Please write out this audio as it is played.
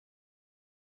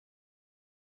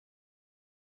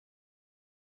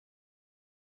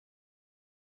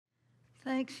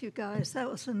Thanks, you guys.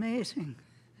 That was amazing.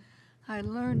 I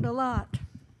learned a lot.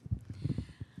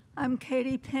 I'm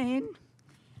Katie Payne.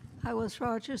 I was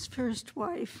Roger's first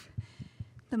wife,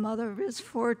 the mother of his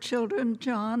 4 children,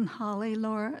 John, Holly,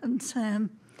 Laura, and Sam,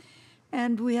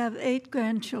 and we have 8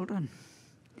 grandchildren.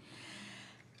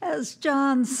 As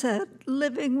John said,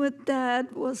 living with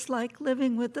Dad was like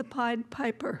living with the Pied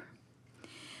Piper.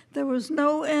 There was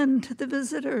no end to the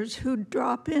visitors who'd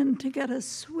drop in to get a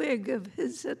swig of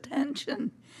his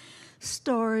attention.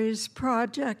 Stories,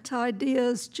 project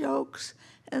ideas, jokes,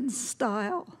 and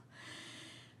style.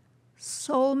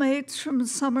 Soulmates from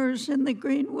summers in the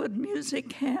Greenwood Music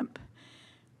Camp.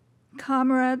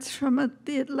 Comrades from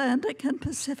the Atlantic and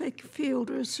Pacific Field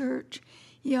Research.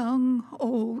 Young,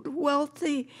 old,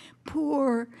 wealthy,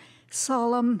 poor,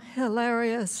 solemn,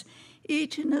 hilarious,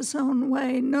 each in his own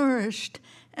way nourished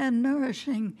and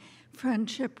nourishing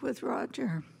friendship with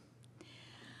Roger.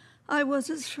 I was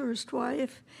his first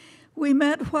wife. We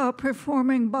met while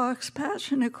performing Bach's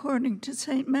Passion according to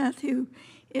St. Matthew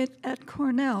at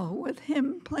Cornell, with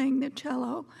him playing the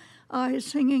cello, I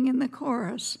singing in the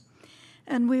chorus.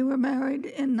 And we were married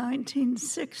in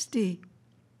 1960.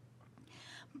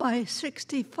 By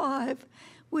 65,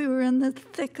 we were in the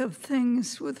thick of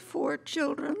things with 4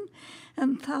 children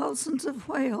and thousands of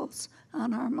whales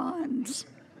on our minds.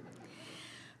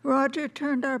 Roger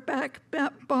turned our back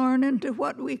barn into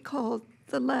what we called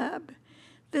the lab.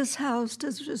 This housed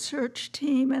his research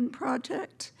team and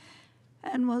projects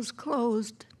and was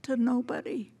closed to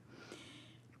nobody.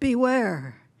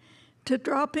 Beware. To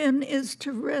drop in is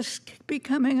to risk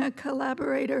becoming a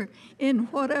collaborator in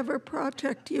whatever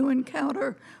project you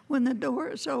encounter when the door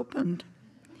is opened.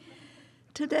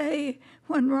 Today,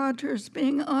 when Roger is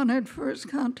being honored for his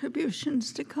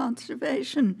contributions to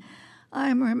conservation,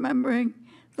 I'm remembering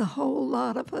the whole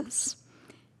lot of us,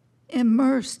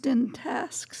 immersed in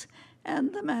tasks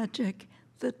and the magic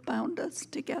that bound us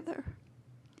together.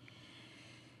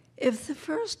 If the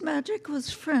first magic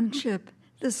was friendship,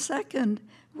 the second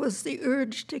was the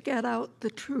urge to get out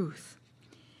the truth.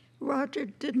 Roger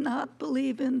did not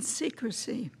believe in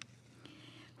secrecy.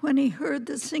 When he heard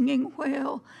the singing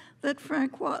whale that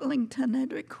Frank Watlington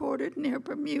had recorded near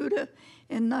Bermuda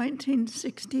in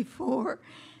 1964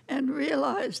 and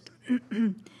realized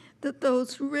that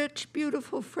those rich,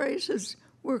 beautiful phrases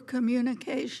were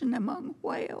communication among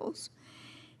whales,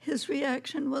 his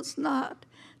reaction was not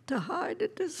to hide a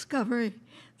discovery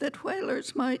that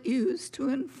whalers might use to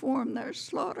inform their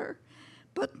slaughter,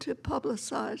 but to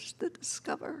publicize the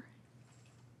discovery.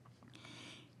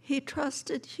 He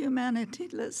trusted humanity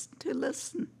to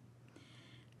listen,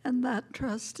 and that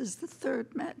trust is the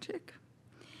third magic.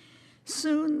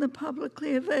 Soon the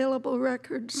publicly available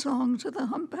record Songs of the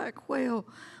Humpback Whale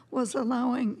was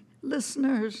allowing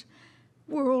listeners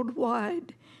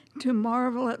worldwide to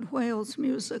marvel at whales'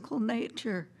 musical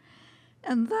nature,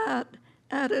 and that,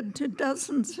 added to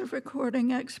dozens of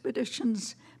recording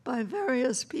expeditions by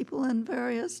various people in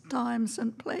various times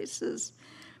and places,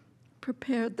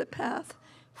 prepared the path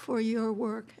for your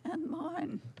work and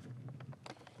mine.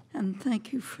 And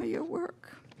thank you for your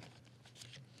work.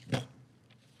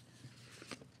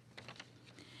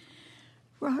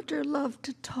 Roger loved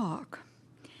to talk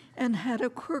and had a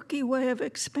quirky way of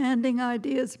expanding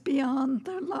ideas beyond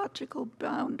their logical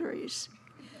boundaries.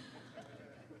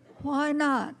 Why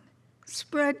not?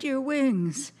 Spread your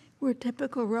wings were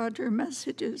typical Roger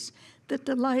messages that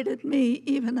delighted me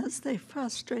even as they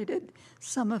frustrated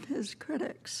some of his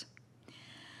critics.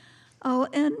 I'll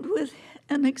end with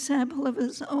an example of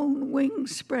his own wing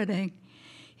spreading.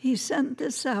 He sent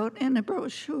this out in a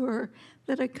brochure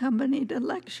that accompanied a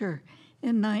lecture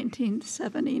in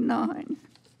 1979.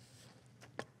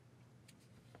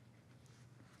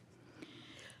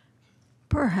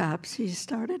 Perhaps, he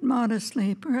started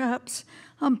modestly, perhaps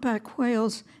humpback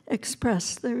whales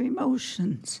express their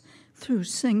emotions through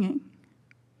singing.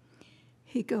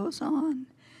 He goes on.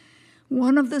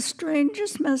 One of the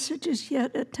strangest messages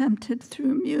yet attempted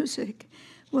through music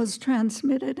was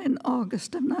transmitted in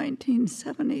August of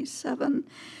 1977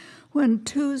 when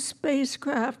 2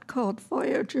 spacecraft called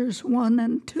Voyagers 1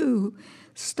 and 2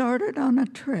 started on a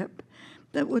trip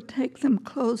that would take them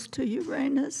close to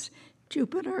Uranus,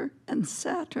 Jupiter, and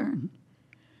Saturn.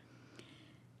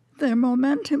 Their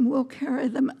momentum will carry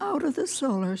them out of the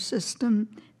solar system,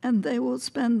 and they will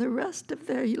spend the rest of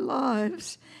their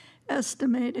lives,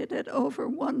 estimated at over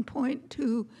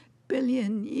 1.2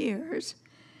 billion years,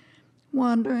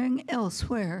 wandering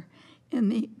elsewhere in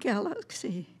the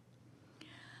galaxy.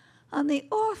 On the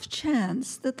off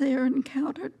chance that they are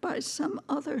encountered by some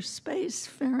other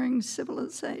spacefaring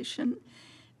civilization,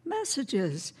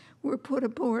 Messages were put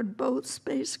aboard both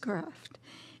spacecraft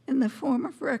in the form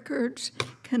of records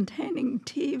containing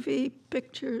TV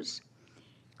pictures,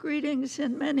 greetings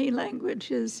in many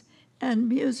languages, and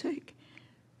music,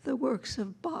 the works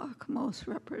of Bach most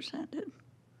represented.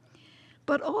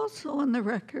 But also on the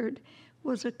record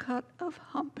was a cut of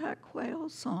humpback whale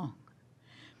song.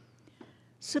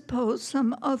 Suppose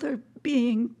some other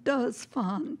being does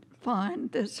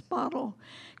find this bottle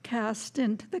cast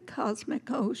into the cosmic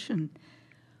ocean.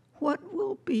 What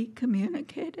will be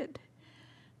communicated?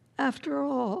 After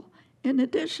all, in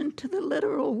addition to the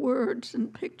literal words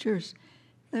and pictures,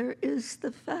 there is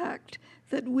the fact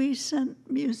that we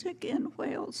sent music in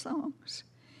whale songs.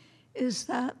 Is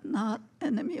that not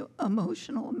an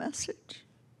emotional message?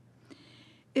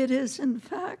 It is, in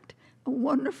fact, a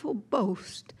wonderful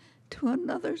boast to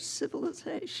another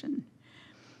civilization.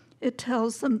 It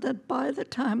tells them that by the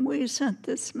time we sent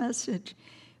this message,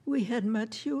 we had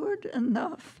matured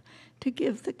enough to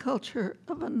give the culture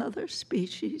of another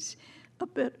species a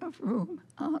bit of room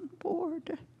on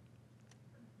board.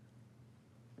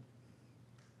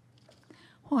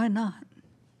 Why not?